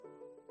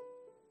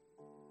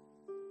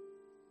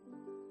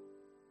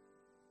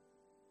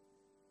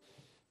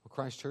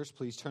Christ Church,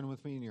 please turn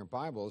with me in your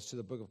Bibles to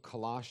the book of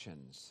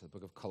Colossians. The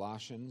book of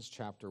Colossians,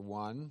 chapter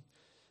 1,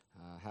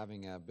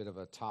 having a bit of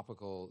a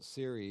topical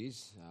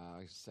series,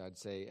 I'd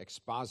say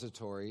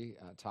expository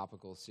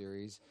topical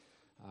series,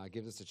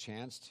 gives us a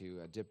chance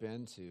to dip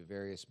into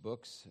various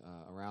books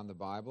around the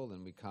Bible,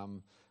 and we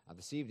come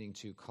this evening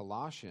to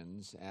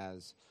Colossians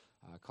as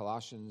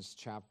Colossians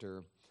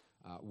chapter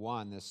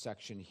 1, this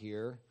section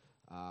here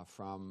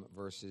from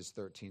verses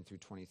 13 through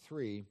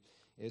 23,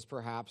 is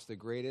perhaps the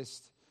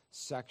greatest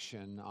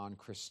section on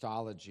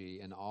Christology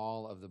in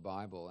all of the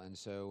Bible. And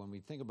so when we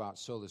think about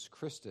Solus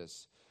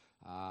Christus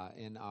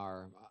in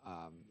our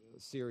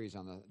series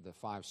on the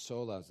five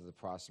solas of the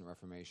Protestant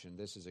Reformation,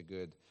 this is a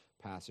good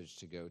passage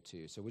to go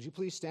to. So would you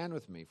please stand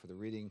with me for the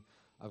reading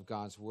of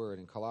God's Word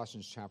in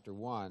Colossians chapter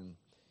 1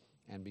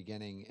 and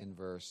beginning in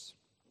verse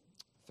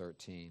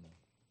 13.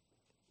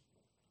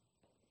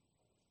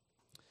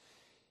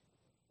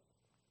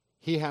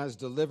 He has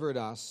delivered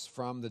us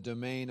from the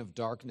domain of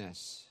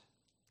darkness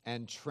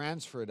and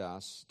transferred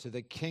us to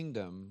the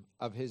kingdom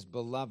of his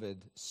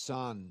beloved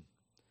Son,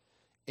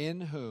 in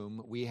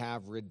whom we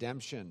have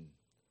redemption,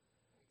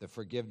 the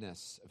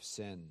forgiveness of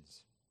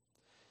sins.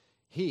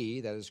 He,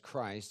 that is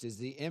Christ, is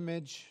the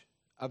image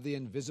of the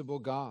invisible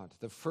God,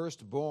 the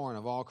firstborn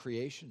of all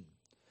creation.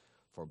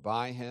 For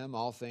by him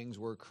all things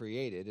were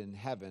created in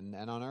heaven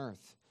and on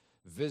earth,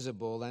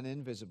 visible and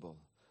invisible,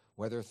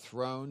 whether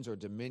thrones or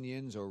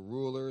dominions or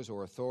rulers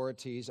or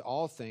authorities,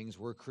 all things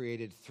were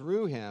created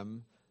through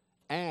him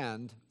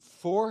and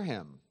for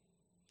him.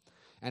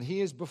 And he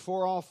is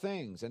before all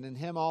things, and in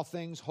him all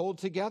things hold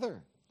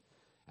together.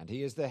 And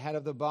he is the head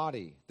of the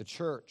body, the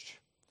church.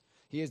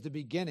 He is the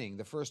beginning,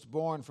 the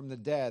firstborn from the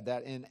dead,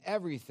 that in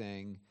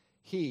everything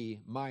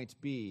he might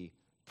be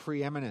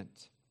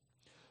preeminent.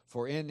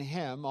 For in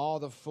him all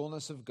the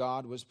fullness of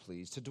God was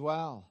pleased to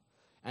dwell,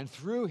 and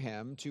through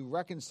him to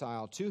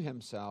reconcile to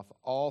himself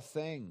all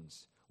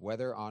things,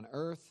 whether on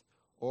earth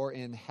or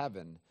in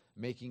heaven,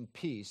 making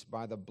peace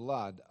by the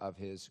blood of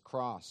his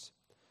cross.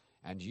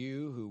 And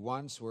you, who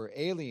once were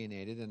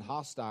alienated and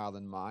hostile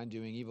in mind,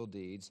 doing evil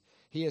deeds,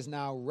 he is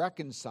now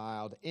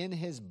reconciled in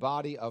his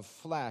body of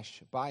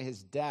flesh by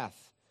his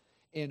death,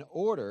 in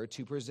order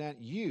to present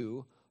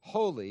you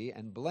holy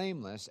and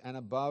blameless and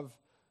above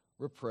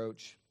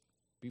reproach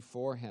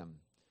before him.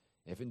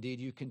 If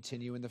indeed you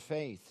continue in the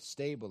faith,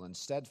 stable and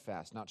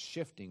steadfast, not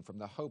shifting from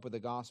the hope of the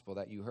gospel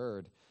that you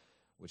heard,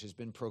 which has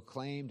been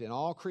proclaimed in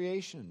all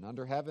creation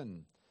under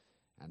heaven,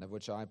 and of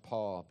which I,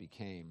 Paul,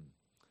 became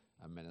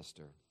a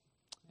minister.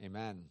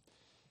 Amen.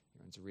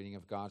 Here ends a reading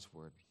of God's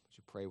word. Would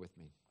you pray with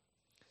me?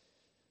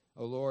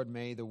 O Lord,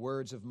 may the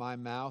words of my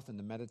mouth and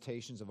the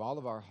meditations of all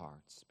of our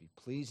hearts be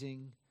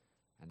pleasing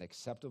and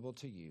acceptable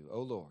to you,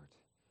 O Lord,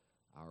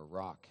 our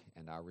rock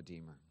and our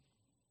Redeemer.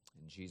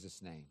 In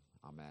Jesus' name,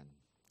 amen.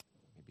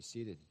 You may be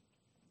seated.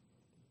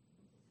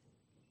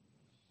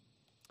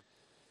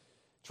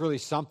 It's really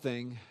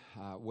something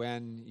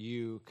when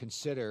you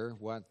consider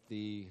what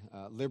the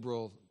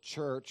liberal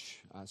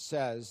church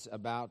says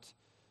about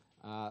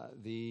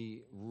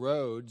the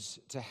roads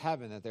to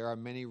heaven, that there are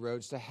many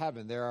roads to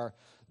heaven. There are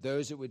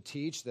those that would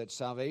teach that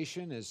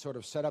salvation is sort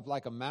of set up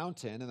like a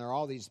mountain, and there are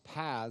all these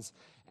paths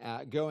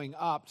going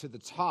up to the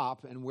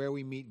top and where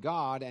we meet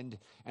God, and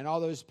all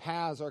those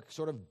paths are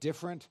sort of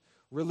different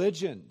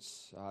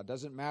religions. It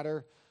doesn't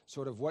matter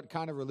sort of what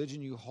kind of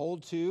religion you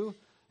hold to,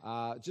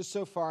 just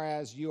so far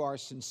as you are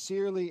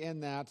sincerely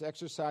in that,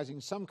 exercising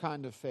some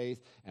kind of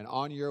faith and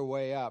on your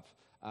way up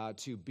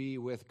to be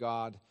with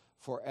God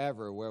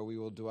forever, where we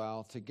will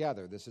dwell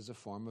together. This is a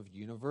form of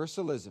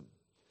universalism.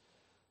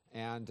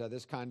 And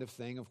this kind of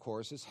thing, of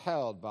course, is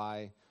held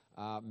by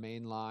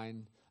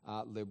mainline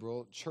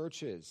liberal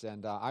churches.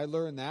 And I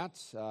learned that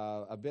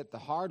a bit the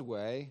hard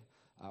way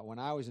when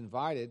I was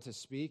invited to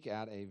speak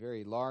at a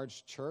very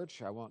large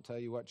church. I won't tell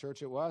you what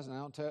church it was, and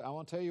I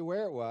won't tell you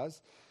where it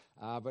was.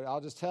 But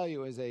I'll just tell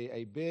you, it was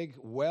a big,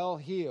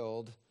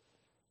 well-heeled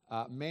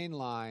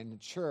mainline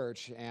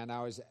church, and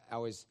I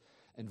was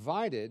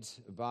invited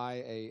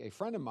by a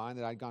friend of mine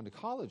that I'd gone to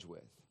college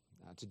with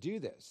to do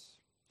this.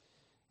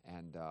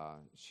 And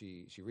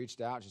she reached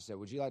out. She said,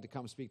 would you like to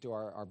come speak to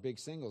our big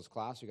singles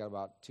class? We got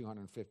about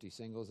 250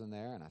 singles in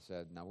there. And I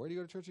said, now, where do you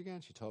go to church again?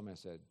 She told me, I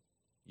said,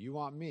 you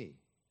want me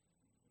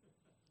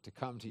to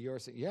come to your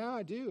sing? Yeah,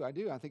 I do. I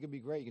think it'd be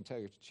great. You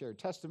can share your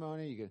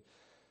testimony. You can.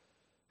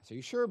 So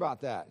you sure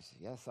about that?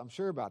 Yes, I'm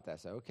sure about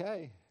that. So,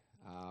 okay.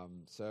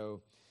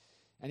 So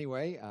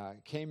anyway,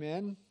 came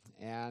in,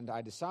 and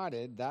I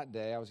decided that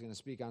day I was going to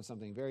speak on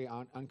something very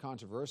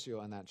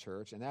uncontroversial in that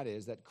church, and that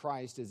is that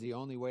Christ is the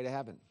only way to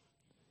heaven.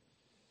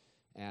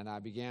 And I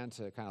began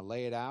to kind of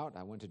lay it out.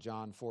 I went to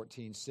John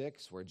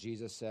 14:6, where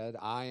Jesus said,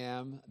 I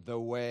am the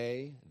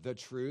way, the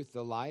truth,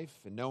 the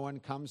life, and no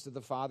one comes to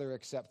the Father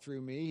except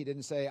through me. He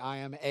didn't say, I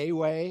am a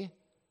way,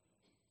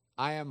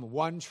 I am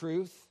one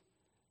truth,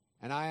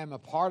 and I am a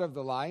part of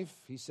the life.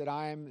 He said,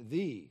 I am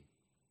the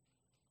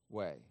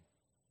way.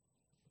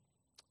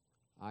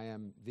 I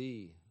am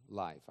the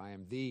life. I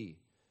am the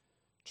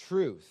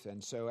truth.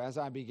 And so as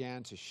I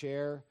began to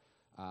share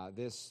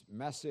this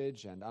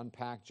message and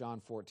unpack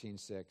John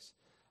 14:6,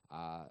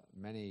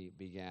 many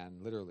began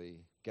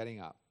literally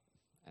getting up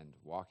and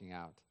walking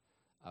out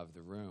of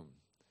the room.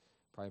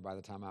 Probably by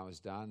the time I was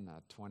done,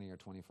 20 or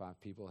 25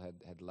 people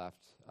had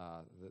left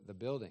the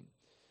building.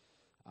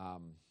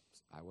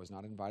 I was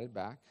not invited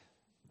back,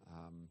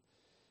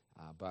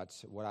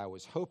 but what I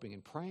was hoping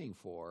and praying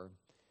for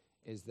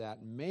is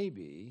that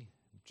maybe,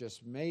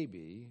 just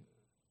maybe,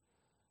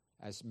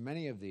 as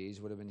many of these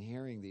would have been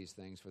hearing these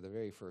things for the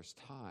very first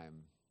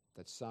time,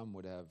 that some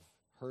would have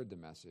heard the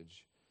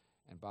message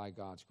and by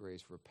God's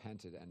grace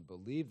repented and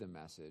believed the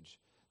message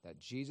that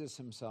Jesus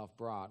himself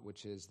brought,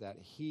 which is that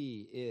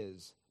he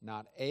is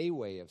not a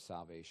way of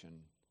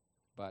salvation,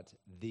 but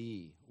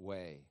the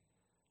way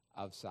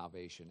of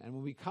salvation. And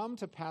when we come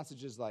to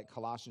passages like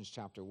Colossians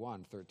chapter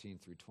 1, 13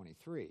 through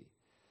 23,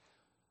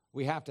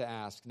 we have to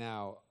ask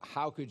now,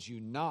 how could you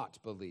not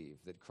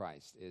believe that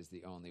Christ is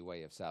the only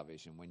way of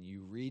salvation when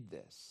you read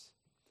this?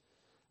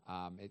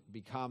 It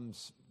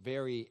becomes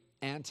very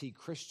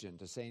anti-Christian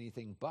to say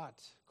anything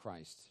but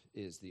Christ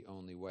is the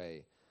only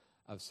way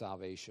of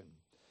salvation.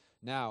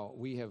 Now,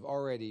 we have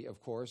already,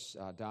 of course,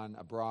 done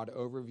a broad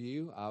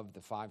overview of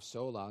the 5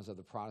 solas of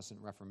the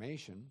Protestant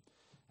Reformation,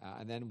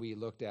 and then we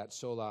looked at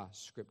sola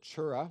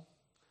scriptura,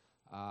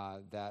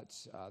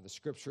 that the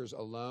Scriptures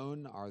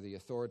alone are the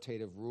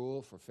authoritative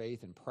rule for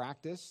faith and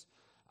practice,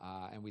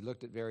 and we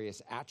looked at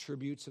various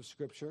attributes of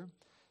Scripture.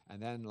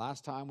 And then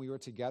last time we were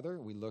together,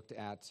 we looked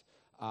at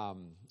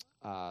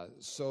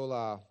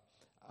sola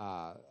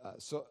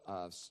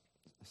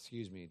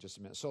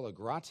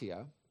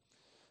gratia,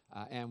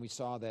 and we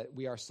saw that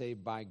we are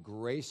saved by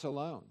grace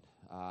alone,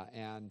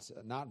 and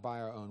not by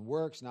our own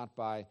works, not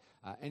by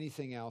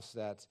anything else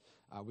that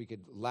we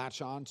could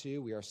latch on to.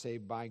 We are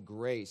saved by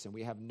grace, and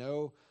we have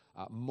no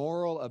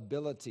moral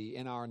ability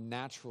in our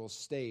natural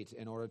state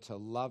in order to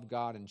love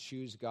God and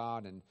choose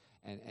God and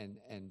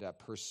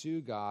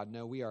pursue God.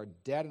 No, we are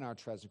dead in our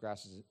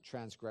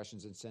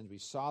transgressions and sins. We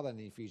saw that in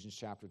Ephesians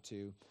chapter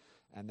 2,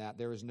 and that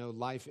there is no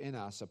life in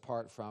us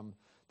apart from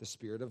the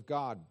Spirit of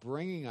God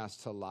bringing us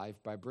to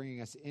life by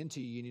bringing us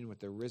into union with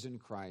the risen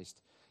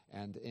Christ,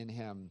 and in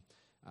him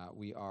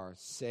we are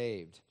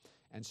saved.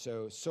 And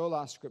so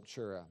sola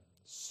scriptura,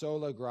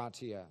 sola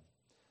gratia,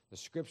 the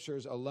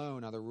Scriptures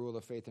alone are the rule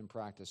of faith and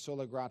practice.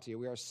 Sola gratia,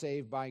 we are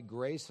saved by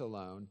grace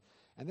alone.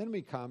 And then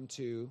we come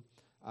to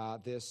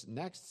this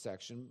next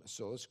section,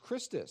 solus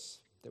Christus,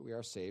 that we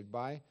are saved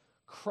by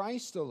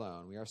Christ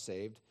alone. We are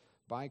saved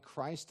by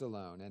Christ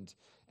alone.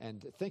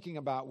 And thinking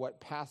about what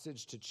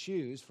passage to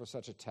choose for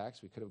such a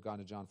text, we could have gone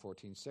to John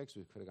 14:6,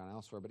 we could have gone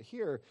elsewhere. But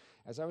here,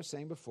 as I was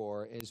saying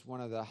before, is one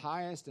of the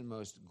highest and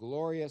most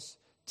glorious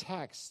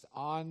texts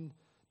on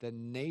the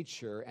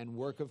nature and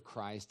work of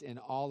Christ in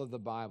all of the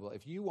Bible.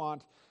 If you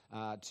want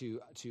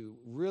to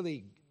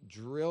really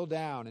drill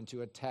down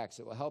into a text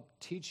that will help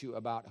teach you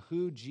about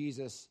who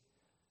Jesus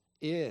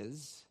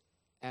is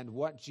and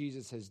what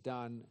Jesus has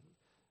done,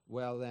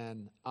 well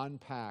then,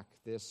 unpack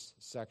this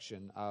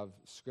section of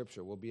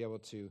Scripture. We'll be able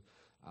to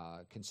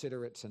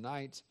consider it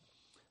tonight.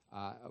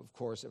 Of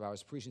course, if I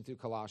was preaching through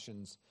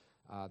Colossians,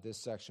 this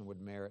section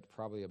would merit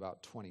probably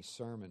about 20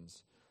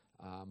 sermons.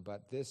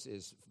 But this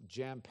is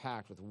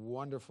jam-packed with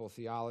wonderful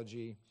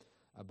theology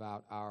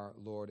about our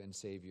Lord and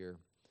Savior,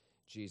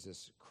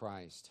 Jesus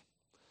Christ.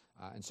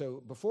 And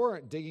so before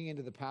digging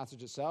into the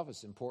passage itself,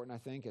 it's important, I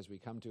think, as we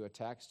come to a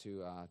text,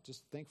 to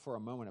just think for a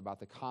moment about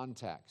the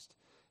context.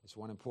 It's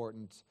one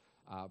important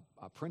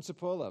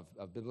principle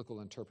of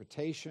biblical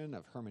interpretation,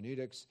 of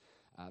hermeneutics,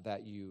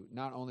 that you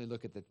not only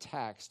look at the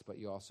text, but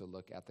you also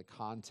look at the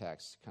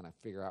context, kind of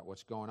figure out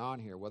what's going on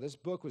here. Well, this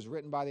book was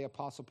written by the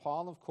Apostle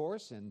Paul, of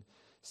course, in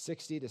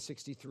 60 to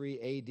 63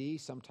 A.D.,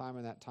 sometime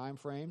in that time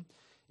frame.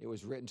 It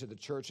was written to the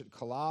church at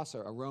Colossae,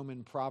 a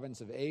Roman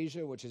province of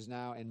Asia, which is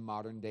now in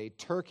modern-day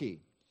Turkey.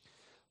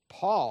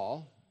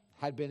 Paul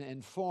had been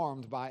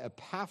informed by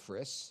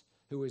Epaphras,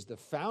 who is the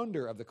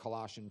founder of the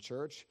Colossian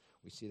church,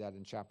 we see that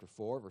in chapter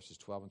 4, verses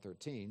 12 and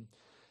 13,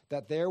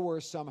 that there were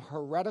some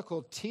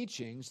heretical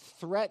teachings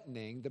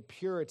threatening the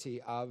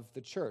purity of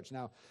the church.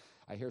 Now,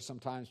 I hear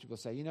sometimes people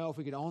say, if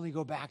we could only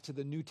go back to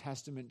the New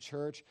Testament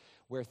church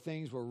where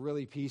things were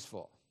really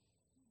peaceful,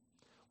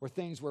 where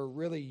things were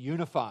really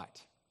unified.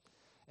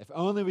 If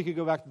only we could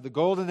go back to the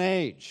golden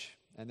age,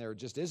 and there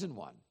just isn't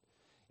one.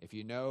 If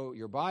you know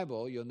your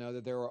Bible, you'll know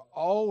that there were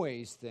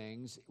always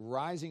things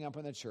rising up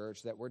in the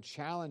church that were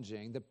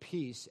challenging the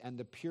peace and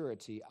the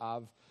purity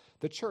of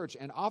the church.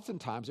 And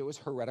oftentimes it was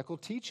heretical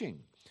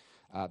teaching.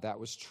 That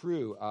was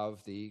true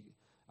of the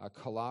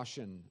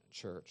Colossian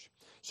church.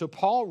 So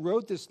Paul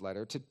wrote this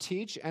letter to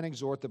teach and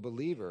exhort the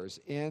believers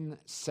in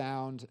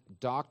sound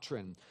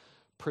doctrine,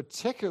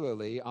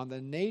 particularly on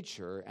the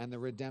nature and the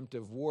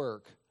redemptive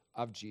work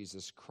of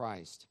Jesus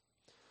Christ.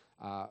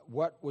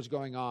 What was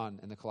going on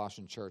in the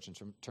Colossian church in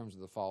terms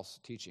of the false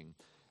teaching?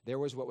 There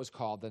was what was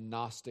called the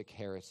Gnostic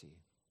heresy.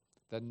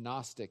 The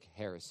Gnostic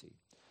heresy.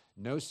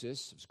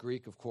 Gnosis is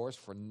Greek, of course,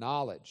 for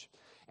knowledge.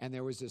 And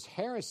there was this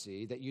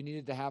heresy that you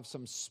needed to have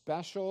some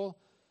special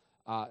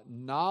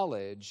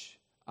knowledge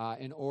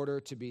in order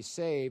to be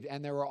saved.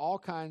 And there were all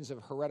kinds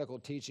of heretical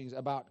teachings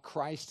about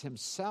Christ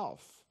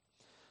himself.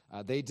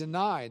 They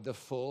denied the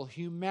full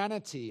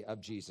humanity of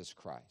Jesus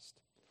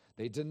Christ.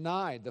 They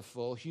denied the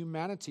full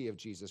humanity of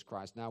Jesus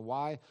Christ. Now,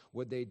 why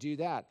would they do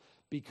that?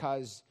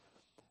 Because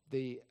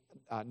the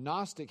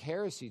Gnostic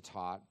heresy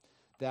taught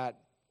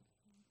that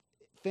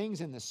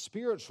things in the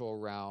spiritual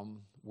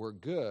realm were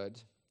good,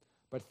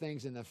 but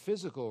things in the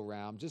physical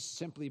realm, just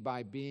simply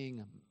by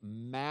being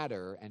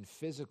matter and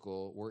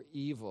physical, were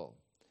evil.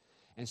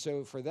 And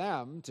so for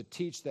them to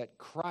teach that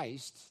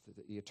Christ,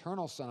 the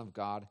eternal Son of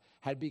God,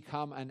 had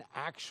become an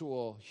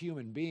actual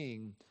human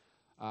being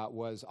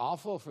was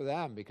awful for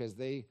them, because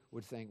they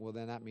would think, well,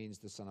 then that means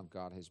the Son of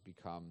God has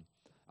become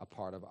a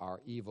part of our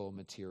evil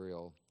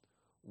material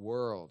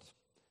world.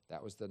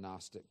 That was the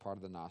Gnostic part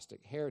of the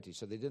Gnostic heresy.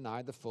 So they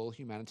denied the full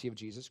humanity of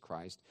Jesus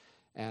Christ.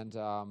 And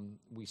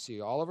we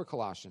see all over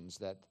Colossians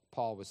that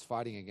Paul was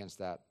fighting against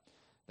that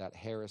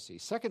heresy.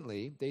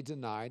 Secondly, they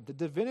denied the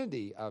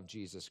divinity of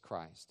Jesus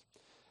Christ.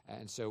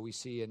 And so we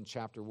see in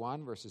chapter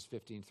 1, verses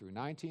 15 through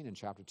 19, and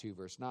chapter 2,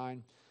 verse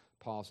 9,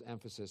 Paul's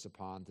emphasis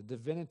upon the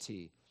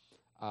divinity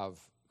of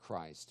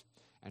Christ.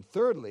 And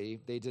thirdly,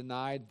 they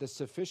denied the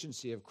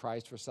sufficiency of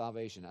Christ for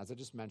salvation. As I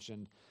just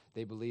mentioned,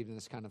 they believed in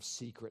this kind of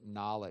secret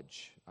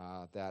knowledge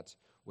that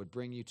would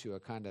bring you to a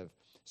kind of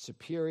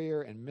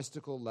superior and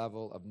mystical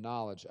level of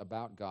knowledge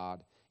about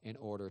God in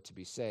order to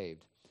be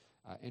saved.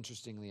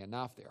 Interestingly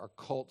enough, there are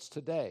cults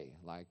today,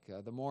 like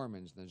the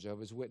Mormons and the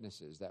Jehovah's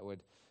Witnesses, that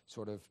would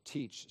sort of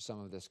teach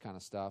some of this kind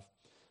of stuff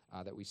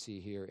that we see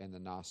here in the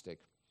Gnostic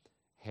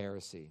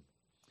heresy.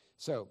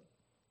 So,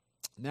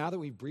 now that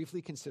we've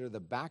briefly considered the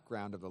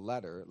background of the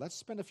letter, let's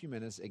spend a few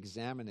minutes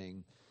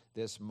examining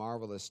this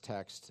marvelous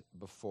text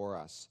before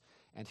us.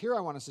 And here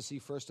I want us to see,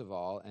 first of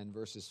all, in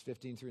verses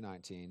 15 through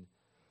 19,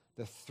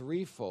 the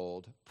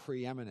threefold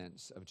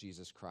preeminence of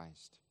Jesus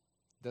Christ.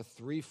 The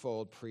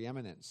threefold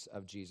preeminence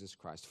of Jesus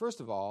Christ.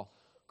 First of all,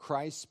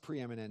 Christ's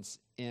preeminence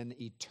in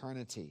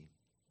eternity.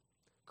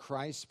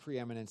 Christ's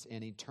preeminence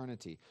in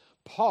eternity.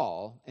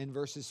 Paul, in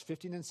verses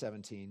 15 and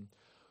 17,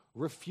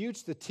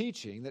 refutes the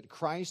teaching that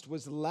Christ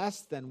was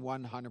less than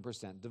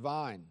 100%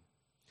 divine.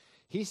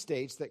 He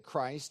states that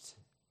Christ,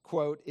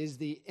 quote, is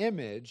the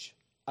image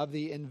of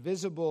the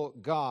invisible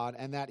God,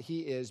 and that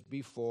he is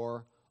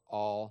before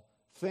all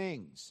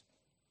things.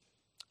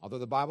 Although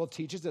the Bible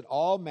teaches that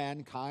all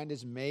mankind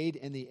is made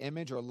in the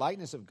image or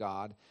likeness of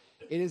God,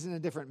 it is in a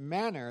different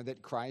manner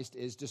that Christ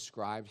is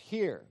described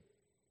here.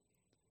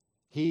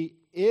 He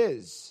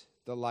is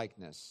the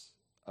likeness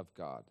of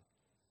God.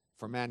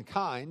 For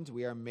mankind,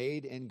 we are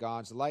made in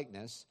God's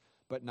likeness,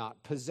 but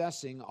not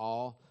possessing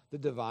all the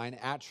divine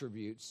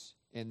attributes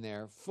in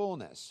their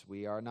fullness.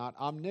 We are not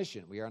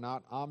omniscient. We are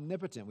not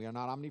omnipotent. We are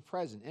not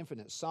omnipresent,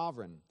 infinite,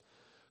 sovereign.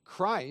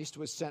 Christ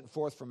was sent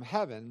forth from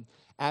heaven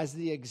as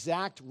the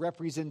exact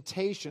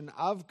representation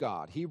of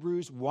God.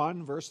 Hebrews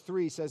 1 verse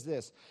 3 says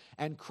this,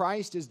 "And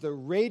Christ is the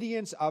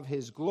radiance of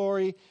his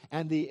glory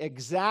and the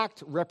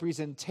exact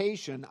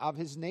representation of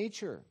his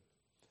nature."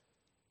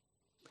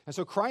 And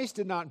so Christ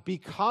did not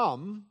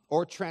become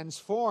or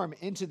transform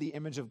into the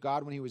image of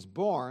God when he was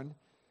born.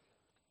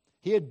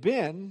 He had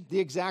been the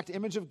exact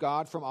image of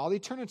God from all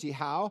eternity.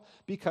 How?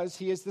 Because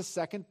he is the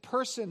second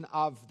person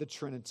of the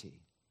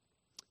Trinity.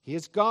 He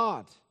is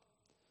God.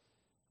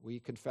 We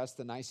confess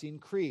the Nicene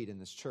Creed in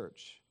this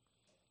church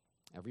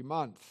every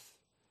month.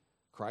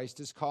 Christ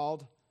is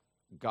called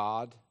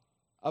God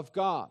of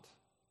God,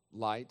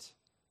 light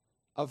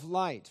of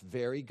light,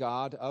 very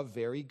God of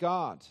very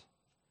God,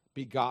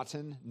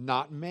 begotten,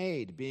 not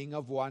made, being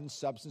of one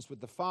substance with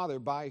the Father,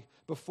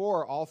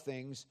 before all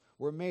things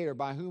were made, or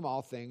by whom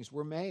all things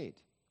were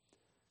made.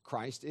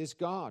 Christ is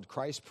God.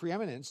 Christ's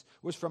preeminence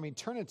was from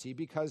eternity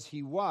because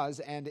he was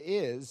and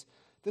is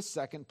the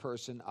second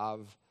person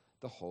of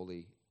the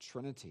Holy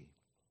Trinity.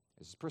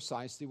 This is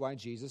precisely why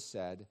Jesus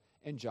said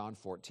in John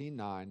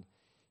 14:9,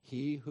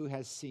 "He who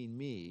has seen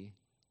me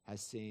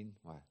has seen"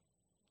 what?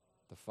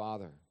 The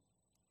Father.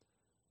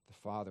 The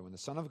Father. When the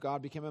Son of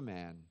God became a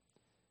man,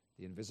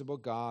 the invisible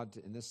God,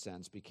 in this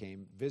sense,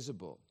 became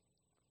visible.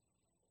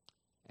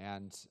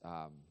 And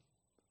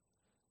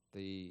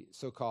the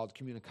so-called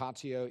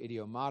communicatio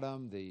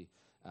idiomatum,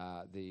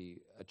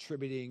 the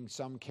attributing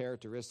some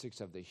characteristics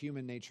of the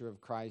human nature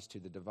of Christ to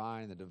the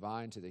divine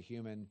to the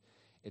human,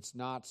 it's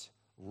not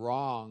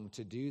wrong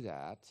to do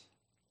that.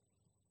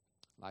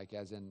 Like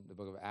as in the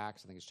book of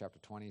Acts, I think it's chapter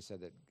 20,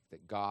 said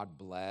that God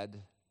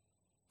bled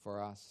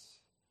for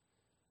us.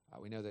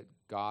 We know that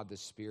God the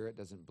Spirit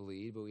doesn't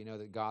bleed, but we know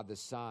that God the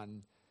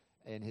Son,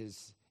 in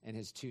his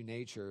two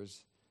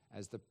natures,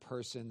 as the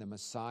person, the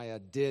Messiah,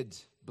 did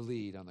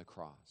bleed on the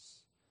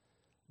cross.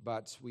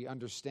 But we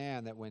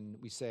understand that when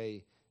we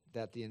say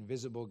that the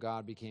invisible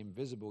God became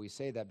visible, we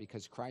say that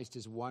because Christ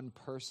is one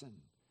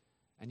person.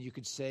 And you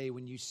could say,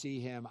 when you see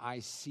him, I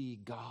see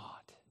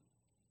God,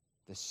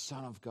 the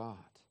Son of God.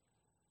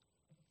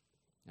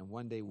 And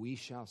one day we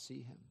shall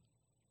see him.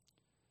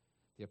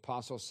 The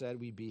apostle said,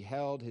 we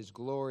beheld his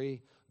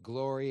glory,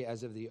 glory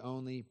as of the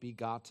only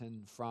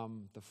begotten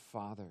from the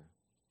Father.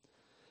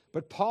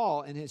 But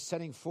Paul, in his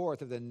setting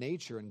forth of the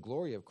nature and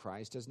glory of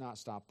Christ, does not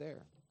stop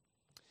there.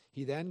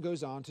 He then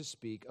goes on to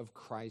speak of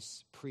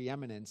Christ's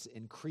preeminence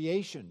in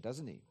creation,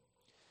 doesn't he?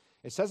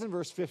 It says in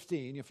verse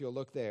 15, if you'll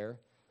look there,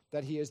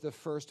 that he is the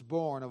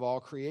firstborn of all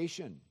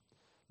creation.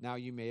 Now,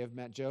 you may have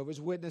met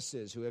Jehovah's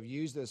Witnesses who have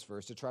used this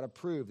verse to try to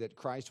prove that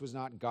Christ was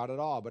not God at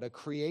all, but a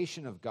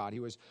creation of God. He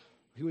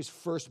was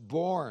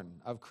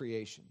firstborn of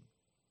creation.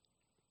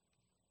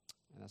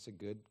 And that's a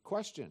good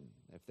question.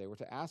 If they were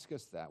to ask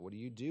us that, what do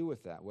you do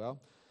with that?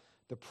 Well,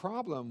 the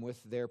problem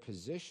with their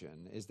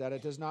position is that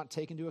it does not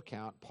take into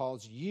account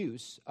Paul's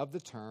use of the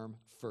term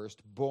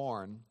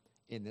firstborn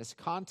in this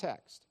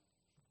context.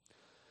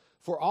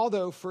 For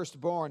although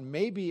firstborn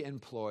may be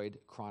employed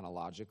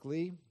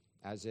chronologically,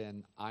 as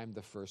in, I'm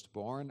the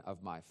firstborn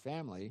of my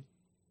family,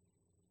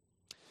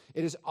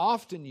 it is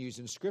often used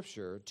in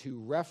Scripture to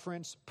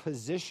reference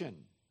position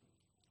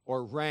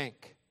or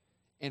rank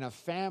in a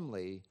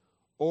family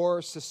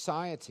or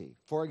society.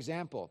 For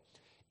example,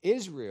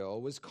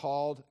 Israel was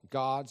called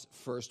God's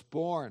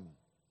firstborn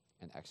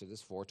in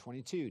Exodus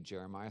 4:22,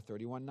 Jeremiah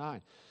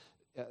 31:9.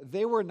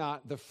 They were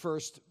not the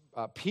first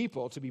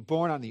people to be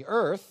born on the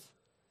earth,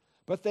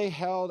 but they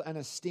held an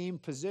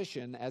esteemed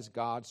position as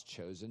God's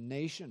chosen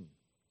nation.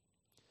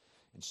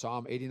 In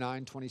Psalm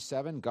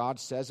 89:27, God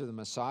says of the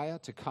Messiah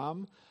to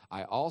come,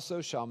 I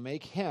also shall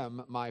make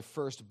him my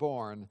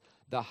firstborn,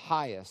 the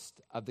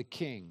highest of the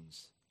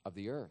kings of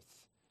the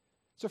earth.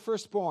 So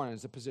firstborn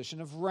is a position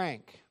of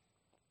rank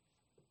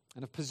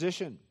and of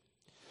position.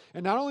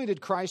 And not only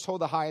did Christ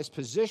hold the highest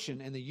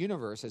position in the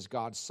universe as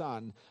God's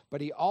Son,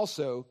 but he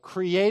also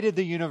created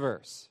the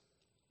universe.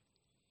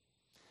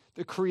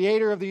 The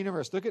creator of the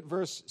universe. Look at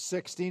verse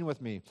 16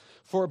 with me.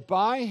 For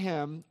by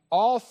him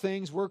all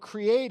things were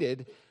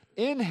created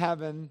in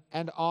heaven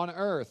and on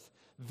earth,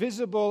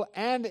 visible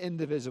and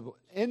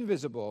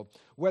invisible,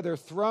 whether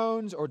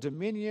thrones or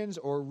dominions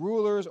or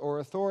rulers or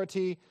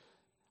authority,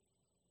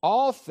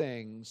 all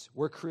things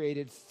were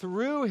created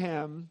through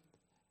him.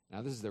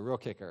 Now this is the real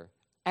kicker.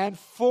 And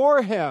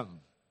for him.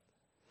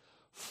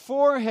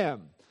 For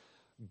him.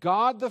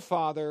 God the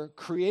Father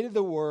created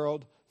the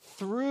world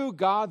through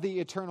God the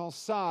eternal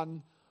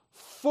Son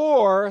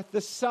for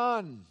the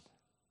Son.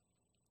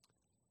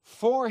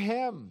 For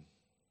him.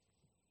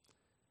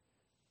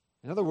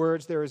 In other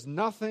words, there is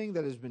nothing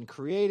that has been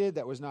created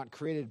that was not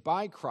created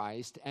by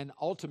Christ and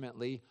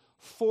ultimately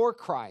for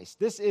Christ.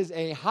 This is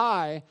a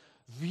high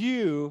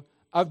view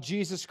of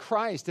Jesus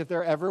Christ, if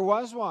there ever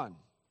was one.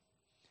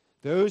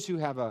 Those who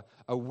have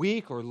a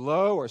weak or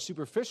low or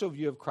superficial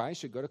view of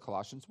Christ should go to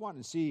Colossians 1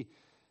 and see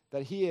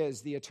that he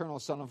is the eternal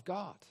Son of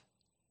God,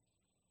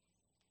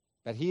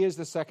 that he is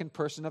the second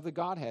person of the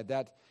Godhead,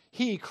 that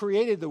he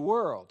created the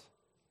world,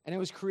 and it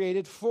was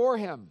created for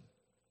him.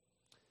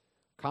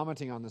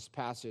 Commenting on this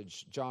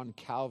passage, John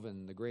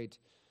Calvin, the great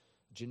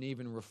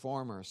Genevan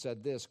reformer,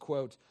 said this,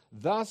 quote,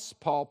 thus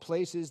Paul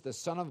places the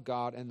Son of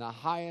God in the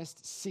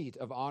highest seat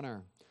of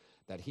honor,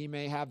 that he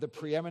may have the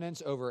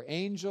preeminence over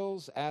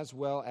angels as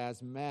well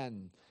as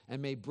men,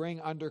 and may bring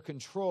under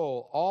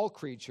control all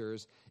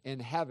creatures in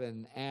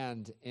heaven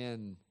and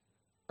in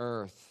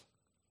earth.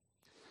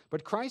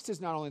 But Christ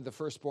is not only the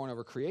firstborn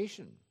over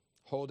creation,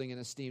 holding an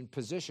esteemed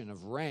position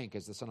of rank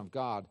as the Son of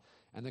God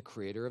and the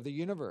creator of the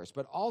universe,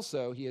 but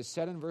also he is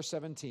said in verse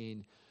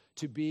 17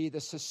 to be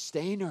the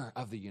sustainer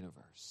of the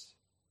universe.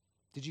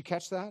 Did you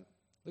catch that?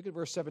 Look at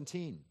verse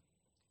 17.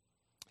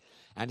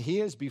 And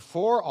he is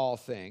before all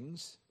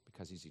things,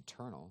 because he's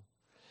eternal,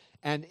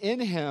 and in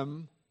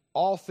him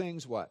all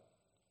things what?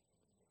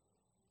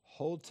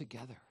 Hold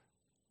together.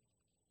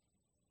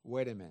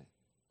 Wait a minute.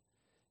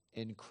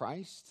 In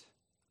Christ,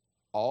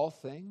 all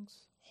things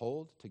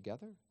hold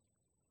together?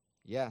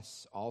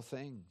 Yes, all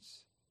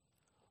things.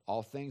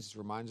 All things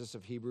reminds us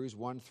of Hebrews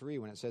 1:3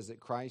 when it says that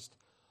Christ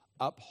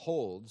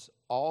upholds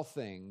all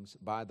things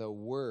by the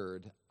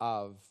word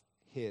of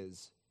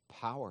his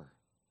power.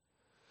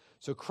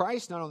 So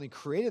Christ not only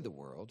created the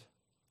world,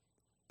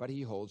 but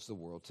he holds the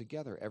world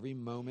together. Every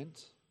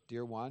moment,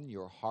 dear one,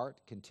 your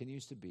heart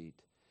continues to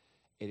beat.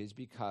 It is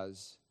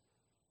because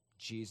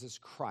Jesus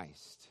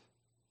Christ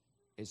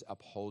is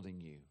upholding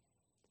you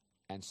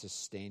and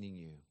sustaining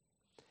you.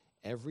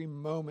 Every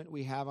moment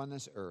we have on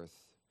this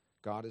earth,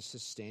 God is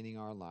sustaining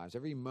our lives.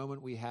 Every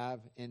moment we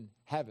have in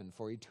heaven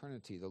for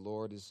eternity, the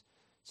Lord is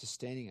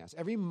sustaining us.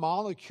 Every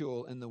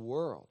molecule in the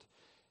world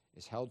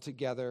is held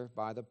together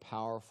by the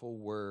powerful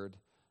word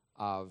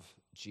of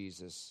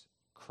Jesus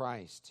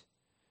Christ.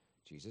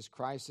 Jesus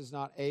Christ is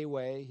not a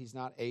way, he's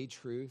not a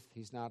truth,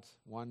 he's not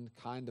one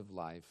kind of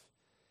life.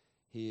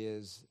 He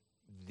is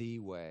the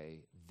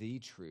way, the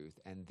truth,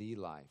 and the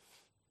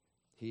life.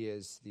 He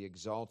is the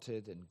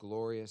exalted and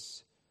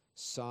glorious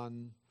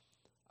Son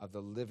of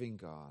the living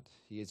God.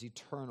 He is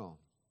eternal.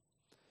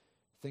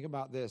 Think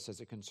about this as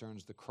it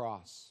concerns the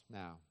cross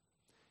now.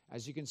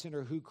 As you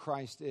consider who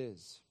Christ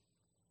is,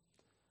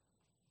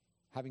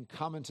 having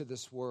come into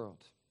this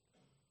world,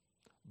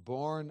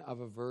 born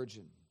of a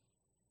virgin,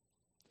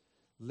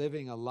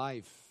 living a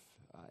life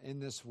in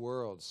this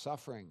world,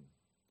 suffering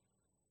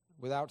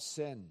without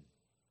sin,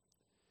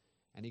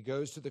 And he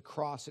goes to the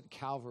cross at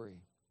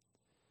Calvary.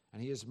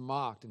 And he is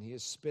mocked, and he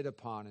is spit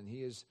upon, and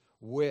he is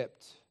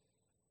whipped.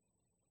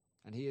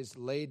 And he is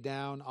laid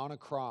down on a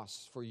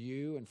cross for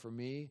you and for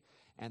me.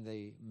 And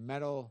the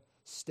metal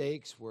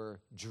stakes were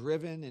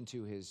driven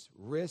into his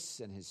wrists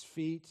and his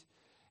feet.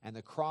 And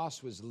the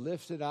cross was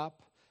lifted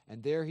up.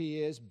 And there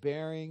he is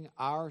bearing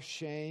our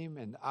shame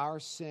and our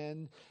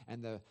sin.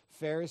 And the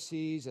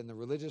Pharisees and the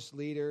religious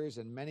leaders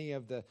and many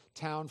of the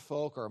town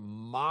folk are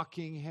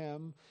mocking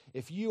him.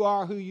 If you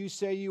are who you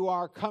say you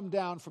are, come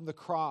down from the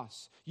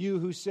cross. You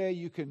who say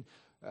you can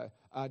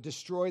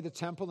destroy the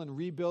temple and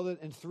rebuild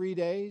it in 3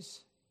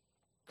 days,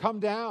 come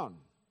down.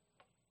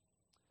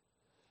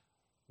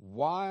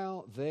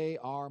 While they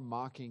are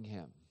mocking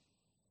him,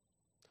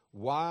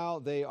 while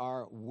they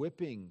are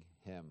whipping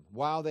him,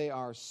 while they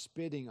are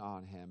spitting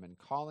on him and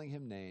calling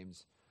him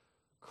names,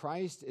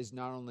 Christ is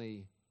not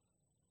only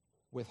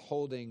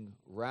withholding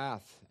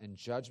wrath and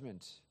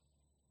judgment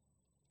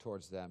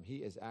towards them, he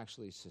is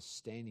actually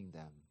sustaining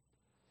them.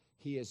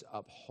 He is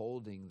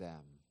upholding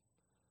them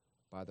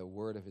by the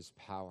word of his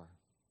power.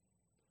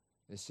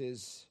 This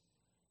is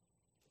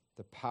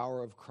the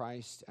power of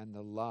Christ and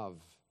the love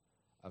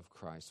of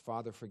Christ.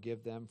 Father,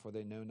 forgive them, for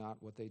they know not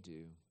what they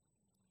do.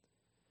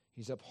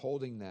 He's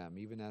upholding them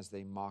even as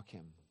they mock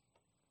him.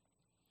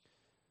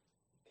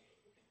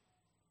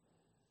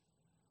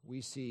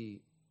 We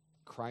see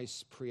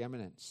Christ's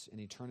preeminence in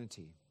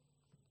eternity,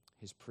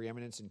 his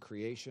preeminence in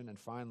creation, and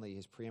finally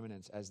his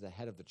preeminence as the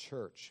head of the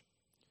church.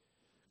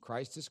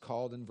 Christ is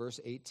called in verse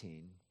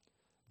 18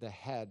 the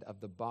head of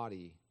the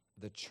body,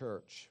 the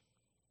church.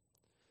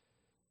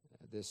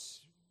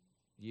 This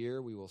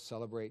year we will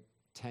celebrate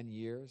 10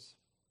 years,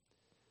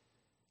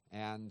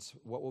 and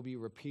what will be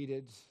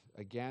repeated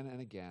again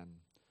and again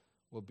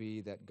will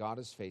be that God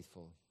is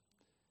faithful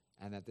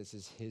and that this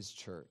is his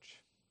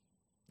church.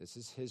 This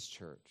is his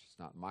church. It's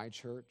not my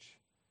church.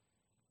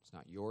 It's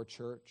not your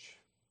church.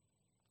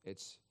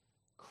 It's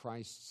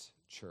Christ's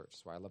church.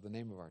 That's why I love the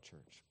name of our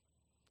church.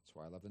 That's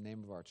why I love the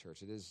name of our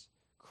church. It is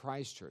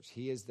Christ's church.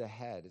 He is the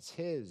head. It's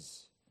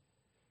his.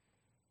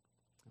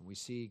 And we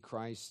see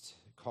Christ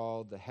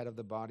called the head of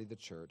the body, the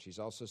church. He's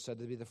also said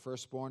to be the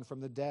firstborn from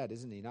the dead,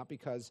 isn't he? Not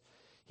because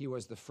he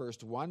was the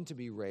first one to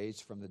be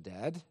raised from the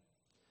dead,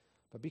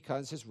 but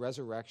because his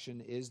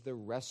resurrection is the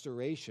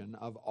restoration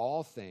of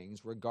all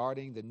things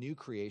regarding the new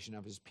creation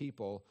of his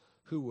people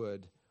who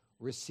would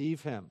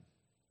receive him.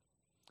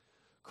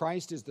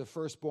 Christ is the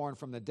firstborn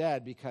from the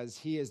dead because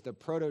he is the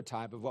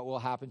prototype of what will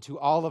happen to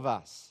all of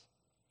us.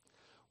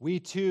 We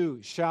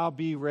too shall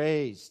be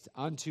raised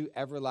unto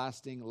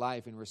everlasting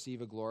life and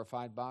receive a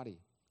glorified body.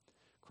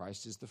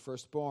 Christ is the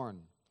firstborn.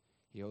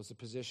 He holds a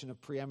position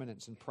of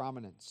preeminence and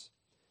prominence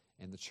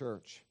in the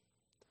church.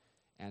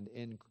 And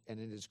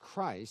it is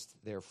Christ,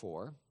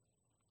 therefore,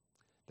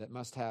 that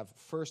must have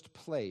first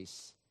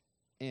place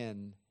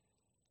in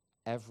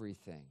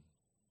everything.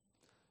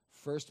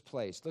 First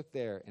place. Look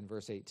there in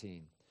verse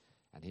 18.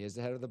 And he is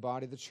the head of the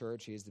body of the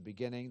church. He is the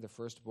beginning, the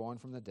firstborn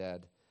from the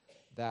dead,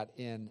 that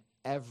in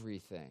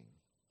everything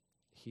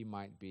he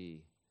might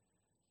be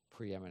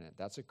preeminent.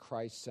 That's a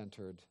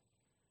Christ-centered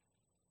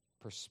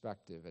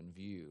perspective and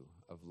view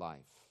of life.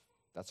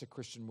 That's a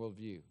Christian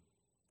worldview,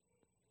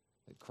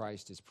 that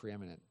Christ is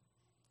preeminent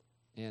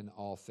in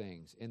all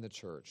things, in the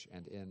church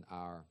and in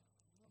our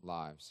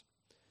lives.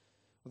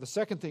 Well, the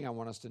second thing I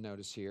want us to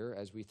notice here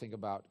as we think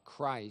about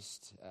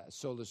Christ,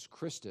 solus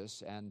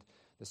Christus, and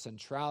the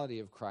centrality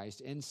of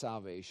Christ in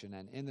salvation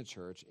and in the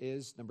church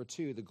is, number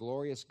two, the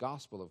glorious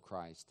gospel of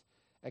Christ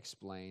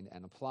explained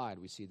and applied.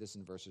 We see this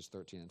in verses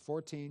 13 and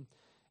 14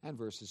 and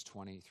verses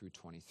 20 through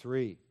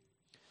 23.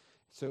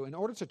 So in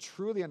order to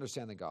truly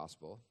understand the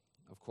gospel,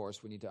 of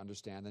course, we need to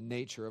understand the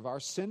nature of our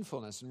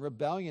sinfulness and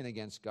rebellion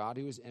against God,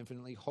 who is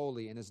infinitely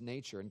holy in his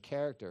nature and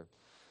character.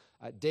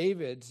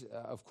 David,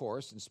 of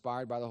course,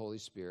 inspired by the Holy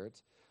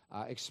Spirit,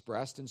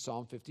 expressed in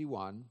Psalm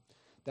 51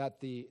 that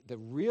the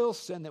real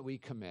sin that we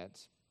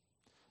commit,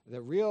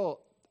 the real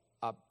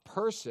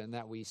person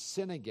that we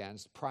sin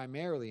against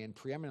primarily and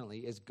preeminently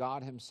is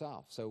God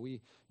himself. So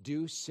we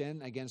do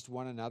sin against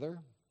one another,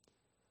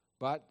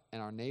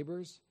 and our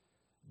neighbors,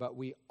 but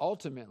we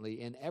ultimately,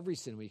 in every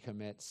sin we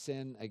commit,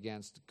 sin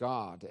against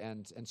God.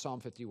 And Psalm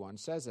 51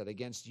 says that,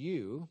 against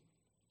you,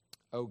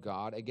 O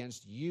God,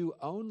 against you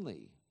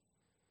only,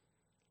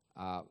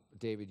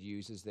 David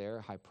uses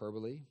there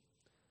hyperbole,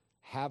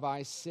 have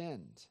I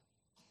sinned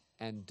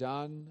and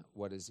done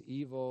what is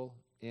evil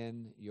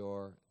in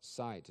your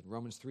sight. In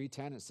Romans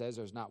 3:10 it says,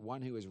 there's not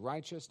one who is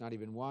righteous, not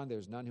even one.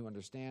 There's none who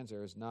understands.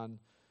 There is none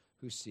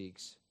who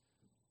seeks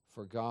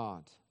for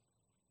God.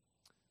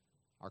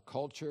 Our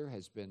culture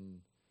has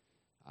been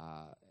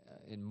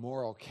in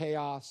moral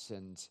chaos,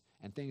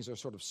 and things are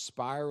sort of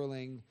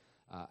spiraling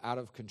out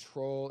of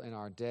control in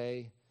our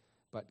day.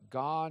 But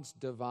God's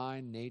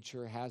divine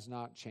nature has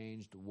not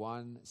changed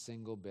one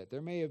single bit.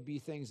 There may be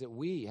things that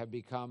we have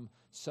become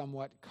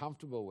somewhat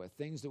comfortable with,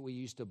 things that we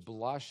used to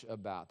blush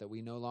about that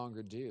we no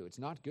longer do. It's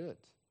not good.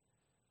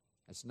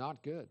 It's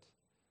not good.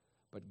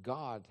 But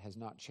God has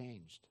not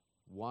changed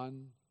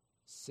one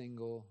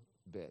single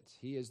bit.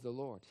 He is the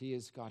Lord. He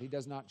is God. He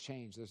does not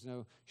change. There's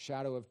no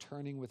shadow of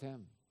turning with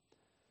him.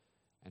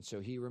 And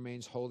so he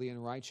remains holy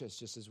and righteous,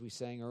 just as we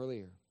sang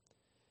earlier,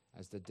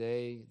 as the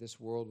day this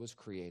world was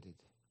created.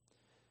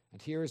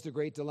 And here is the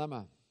great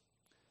dilemma.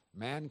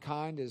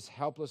 Mankind is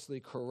helplessly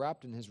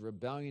corrupt in his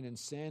rebellion and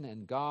sin,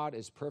 and God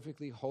is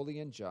perfectly holy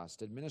and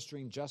just,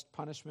 administering just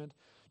punishment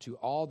to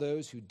all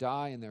those who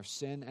die in their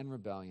sin and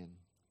rebellion.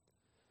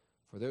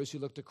 For those who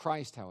look to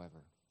Christ,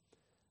 however,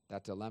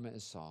 that dilemma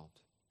is solved.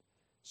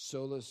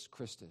 Solus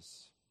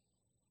Christus.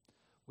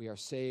 We are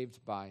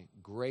saved by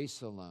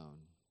grace alone,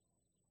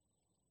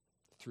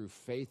 through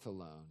faith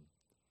alone,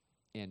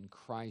 in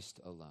Christ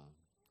alone,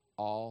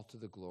 all to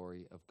the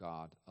glory of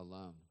God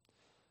alone.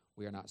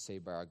 We are not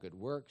saved by our good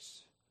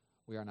works.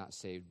 We are not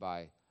saved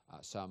by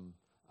some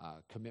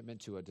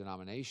commitment to a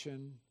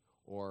denomination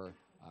or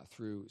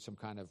through some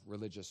kind of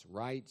religious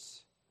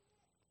rites.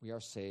 We are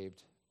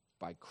saved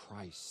by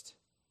Christ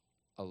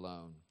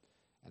alone.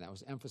 And that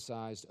was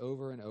emphasized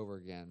over and over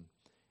again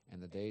in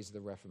the days of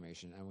the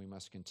Reformation, and we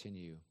must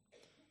continue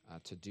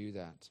to do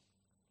that.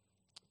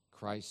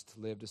 Christ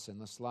lived a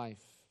sinless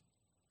life.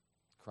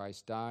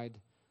 Christ died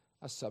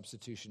a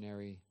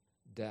substitutionary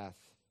death.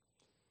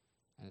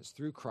 And it's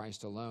through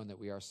Christ alone that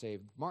we are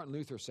saved. Martin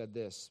Luther said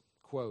this,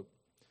 quote,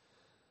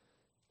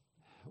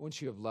 "Wouldn't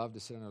you have loved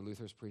to sit under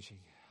Luther's preaching?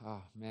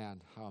 Oh,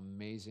 man, how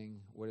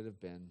amazing would it have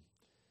been?"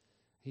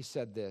 He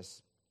said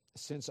this,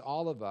 "Since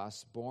all of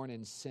us born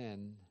in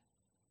sin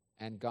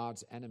and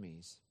God's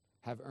enemies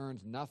have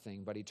earned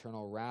nothing but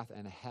eternal wrath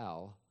and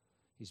hell,"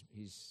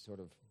 he's sort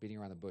of beating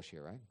around the bush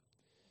here, right?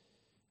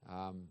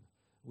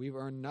 We've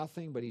earned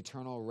nothing but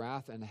eternal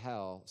wrath and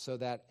hell, so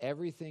that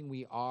everything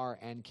we are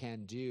and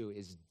can do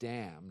is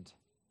damned,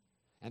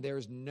 and there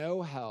is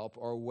no help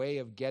or way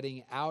of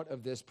getting out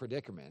of this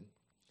predicament.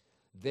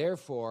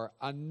 Therefore,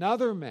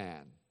 another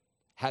man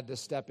had to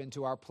step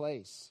into our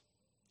place,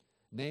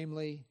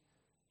 namely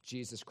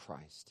Jesus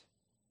Christ,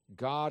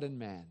 God and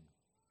man,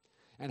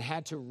 and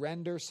had to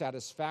render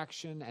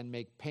satisfaction and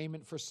make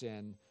payment for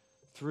sin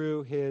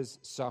through his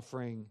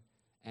suffering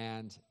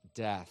and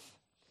death."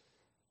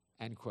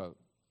 End quote.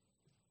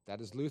 That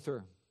is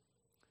Luther.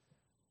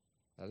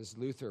 That is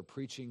Luther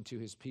preaching to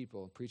his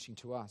people, preaching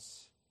to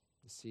us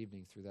this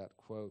evening through that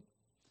quote.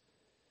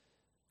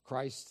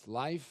 Christ's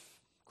life,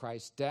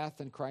 Christ's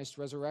death, and Christ's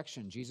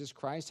resurrection. Jesus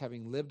Christ,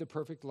 having lived a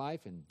perfect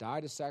life and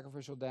died a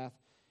sacrificial death,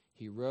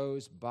 he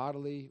rose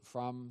bodily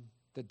from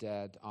the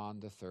dead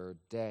on the third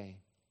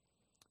day,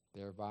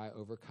 thereby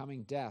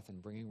overcoming death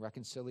and bringing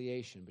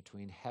reconciliation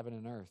between heaven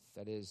and earth.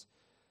 That is,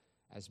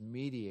 as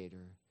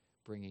mediator,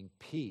 bringing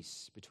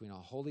peace between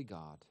a holy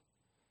God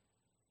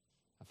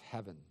of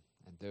heaven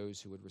and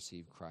those who would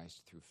receive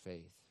Christ through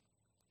faith.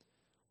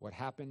 What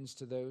happens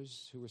to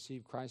those who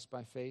receive Christ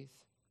by faith?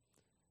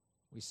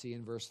 We see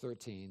in verse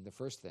 13, the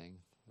first thing,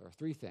 there are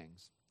three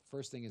things. The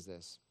first thing is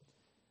this: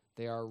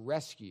 they are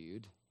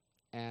rescued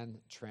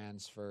and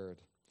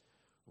transferred.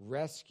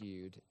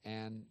 Rescued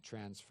and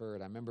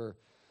transferred. I remember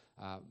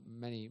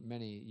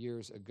many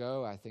years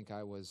ago, I think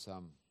I was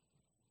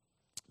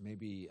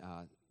maybe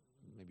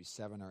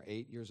 7 or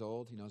 8 years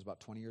old. It was about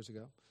 20 years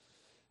ago.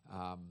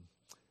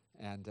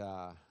 And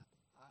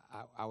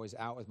I was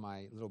out with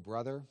my little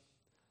brother,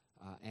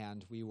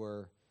 and we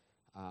were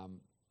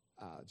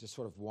just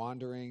sort of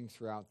wandering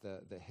throughout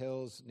the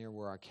hills near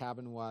where our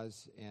cabin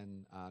was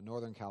in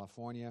Northern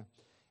California,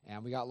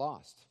 and we got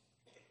lost.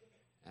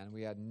 And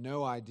we had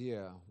no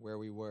idea where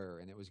we were,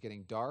 and it was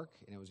getting dark,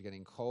 and it was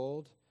getting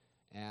cold,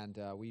 and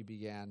we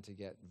began to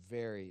get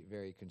very,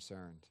 very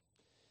concerned.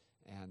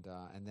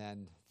 And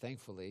then,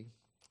 thankfully,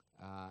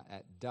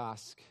 at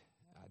dusk,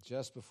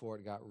 just before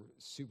it got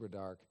super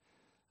dark,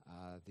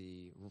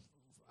 the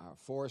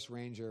forest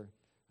ranger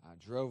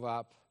drove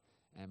up,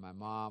 and my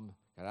mom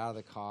got out of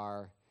the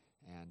car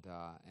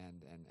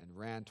and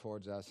ran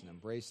towards us and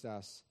embraced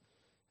us.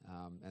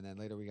 And then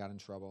later we got in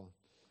trouble.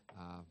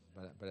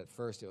 But at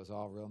first it was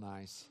all real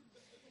nice.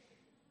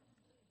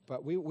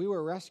 But we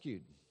were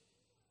rescued.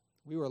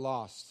 We were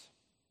lost.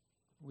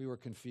 We were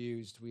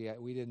confused.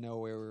 We didn't know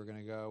where we were going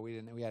to go.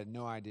 We had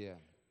no idea.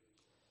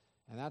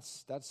 And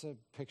that's a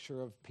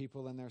picture of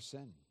people in their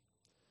sin.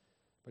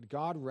 But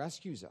God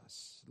rescues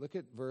us. Look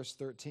at verse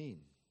 13.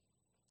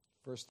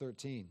 Verse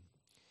 13.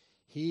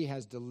 He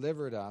has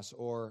delivered us,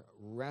 or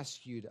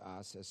rescued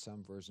us, as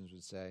some versions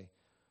would say,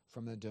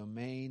 from the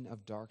domain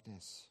of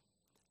darkness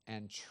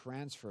and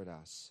transferred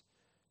us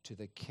to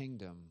the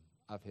kingdom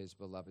of his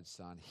beloved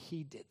Son.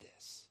 He did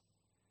this.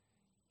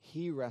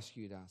 He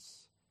rescued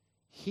us.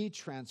 He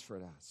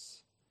transferred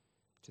us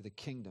to the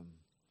kingdom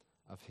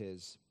of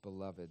his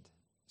beloved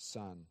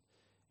Son.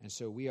 And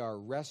so we are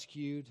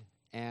rescued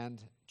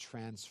and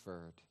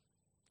transferred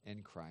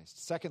in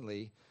Christ.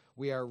 Secondly,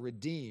 we are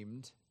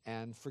redeemed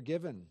and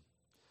forgiven.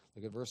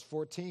 Look at verse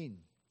 14.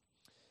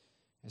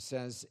 It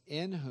says,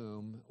 "In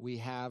whom we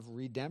have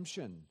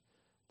redemption,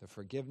 the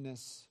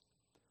forgiveness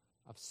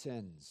of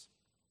sins."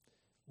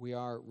 We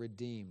are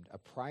redeemed. A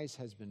price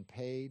has been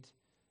paid,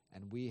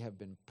 and we have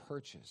been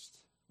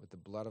purchased with the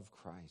blood of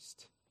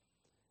Christ.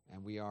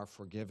 and we are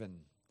forgiven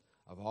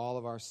of all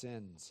of our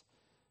sins.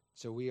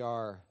 So we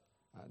are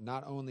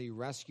not only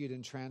rescued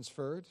and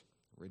transferred,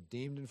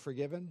 redeemed and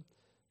forgiven,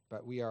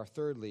 but we are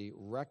thirdly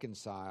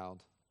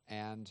reconciled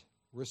and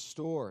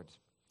restored.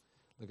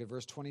 Look at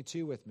verse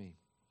 22 with me.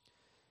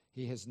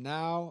 He has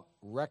now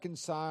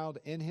reconciled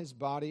in his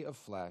body of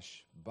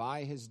flesh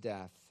by his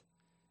death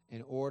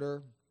in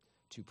order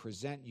to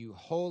present you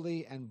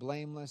holy and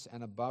blameless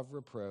and above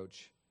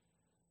reproach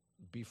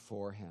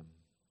before him.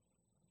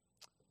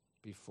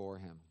 Before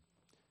him.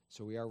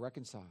 So we are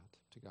reconciled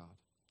to God,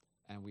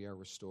 and we are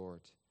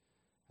restored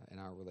in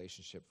our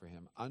relationship for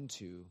him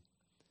unto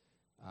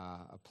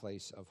a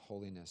place of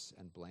holiness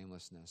and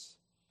blamelessness,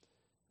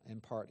 in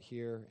part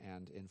here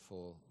and in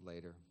full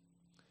later.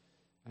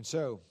 And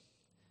so,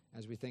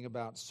 as we think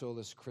about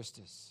solus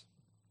Christus,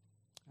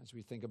 as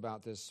we think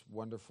about this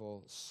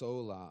wonderful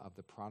sola of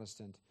the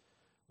Protestant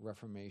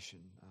Reformation,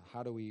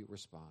 how do we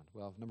respond?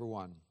 Well, number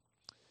one,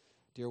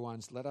 dear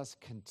ones, let us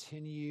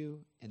continue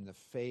in the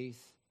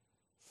faith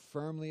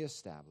firmly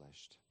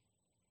established,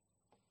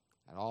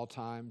 at all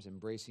times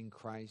embracing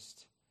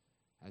Christ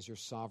as your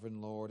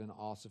sovereign Lord and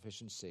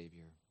all-sufficient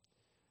Savior.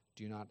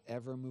 Do not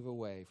ever move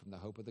away from the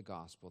hope of the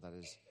gospel, that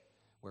is,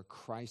 where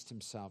Christ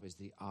himself is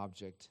the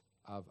object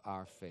of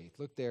our faith.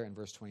 Look there in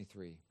verse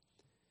 23.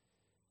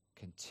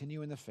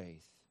 Continue in the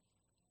faith,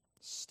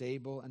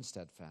 stable and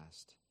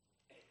steadfast,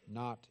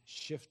 not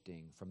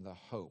shifting from the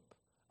hope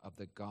of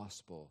the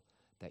gospel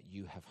that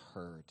you have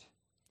heard.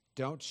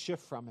 Don't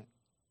shift from it.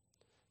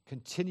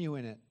 Continue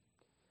in it.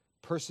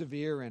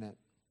 Persevere in it.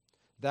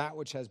 That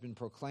which has been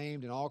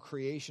proclaimed in all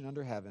creation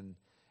under heaven,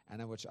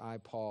 and of which I,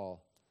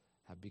 Paul,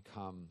 have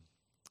become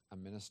a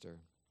minister.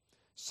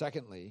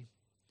 Secondly,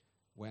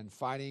 when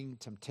fighting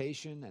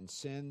temptation and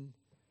sin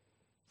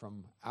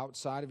from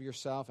outside of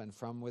yourself and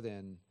from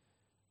within,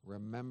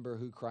 remember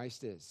who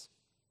Christ is.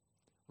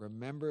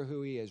 Remember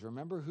who he is.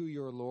 Remember who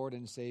your Lord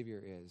and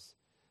Savior is.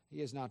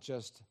 He is not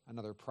just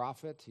another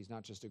prophet. He's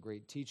not just a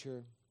great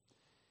teacher.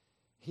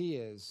 He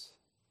is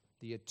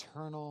the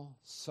eternal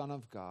Son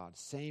of God,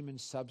 same in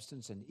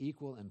substance and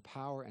equal in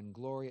power and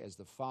glory as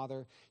the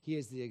Father. He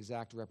is the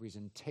exact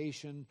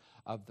representation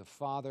of the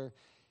Father.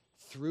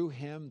 Through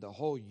him, the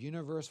whole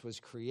universe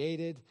was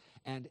created,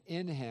 and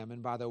in him,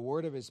 and by the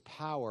word of his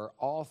power,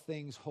 all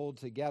things hold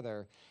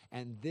together.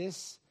 And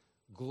this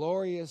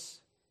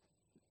glorious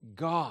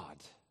God,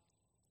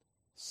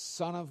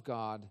 Son of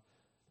God,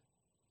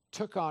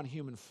 took on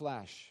human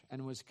flesh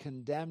and was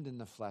condemned in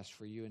the flesh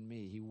for you and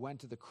me. He went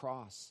to the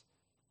cross,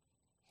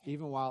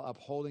 even while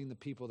upholding the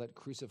people that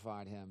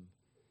crucified him.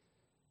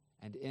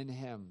 And in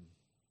him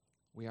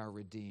we are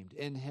redeemed.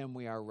 In him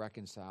we are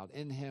reconciled.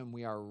 In him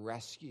we are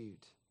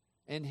rescued.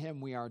 In him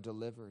we are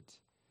delivered.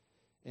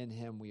 In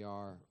him we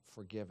are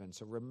forgiven.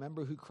 So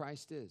remember who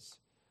Christ is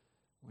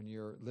when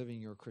you're living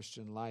your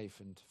Christian life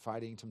and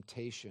fighting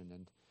temptation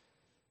and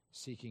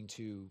seeking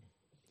to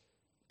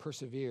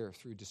persevere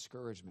through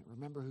discouragement.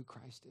 Remember who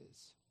Christ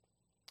is.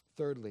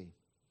 Thirdly,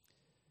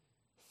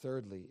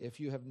 if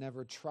you have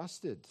never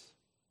trusted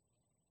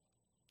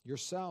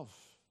yourself,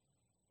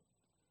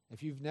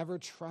 if you've never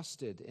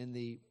trusted in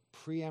the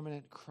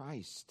preeminent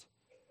Christ,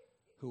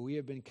 who we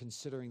have been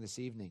considering this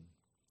evening,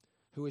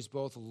 who is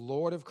both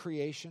Lord of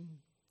creation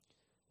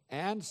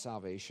and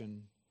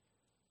salvation,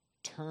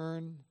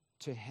 turn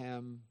to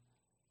him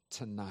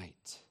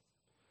tonight.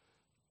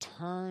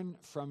 Turn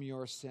from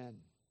your sin.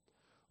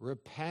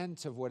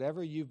 Repent of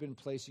whatever you've been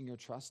placing your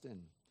trust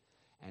in,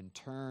 and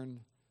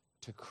turn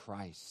to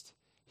Christ.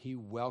 He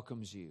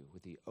welcomes you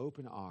with the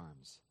open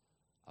arms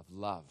of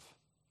love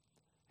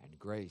and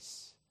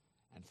grace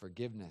and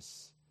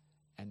forgiveness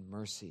and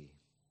mercy.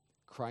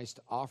 Christ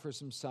offers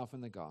himself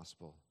in the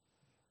gospel.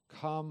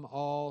 Come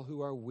all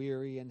who are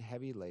weary and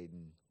heavy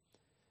laden,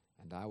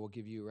 and I will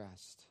give you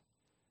rest,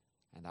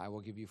 and I will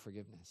give you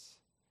forgiveness,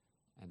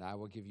 and I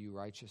will give you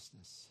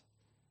righteousness,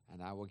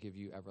 and I will give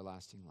you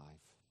everlasting life.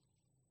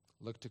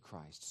 Look to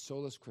Christ,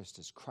 solus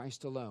Christus,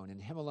 Christ alone,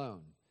 and him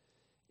alone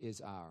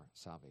is our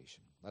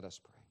salvation. Let us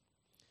pray.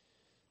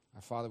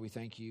 Our Father, we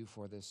thank you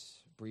for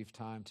this brief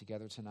time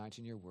together tonight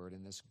in your word,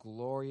 in this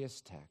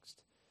glorious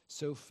text,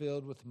 so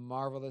filled with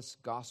marvelous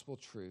gospel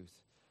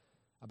truth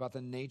about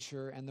the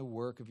nature and the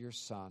work of your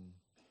Son.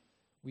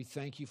 We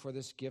thank you for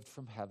this gift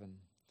from heaven,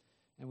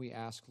 and we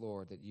ask,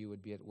 Lord, that you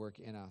would be at work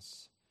in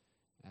us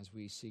as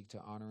we seek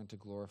to honor and to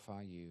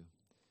glorify you,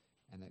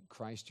 and that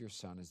Christ your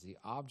Son is the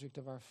object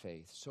of our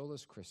faith,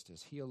 solus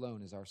Christus. He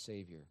alone is our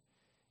Savior,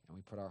 and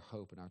we put our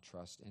hope and our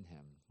trust in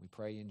him. We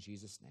pray in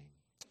Jesus' name.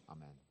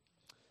 Amen.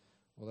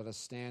 Well, let us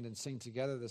stand and sing together this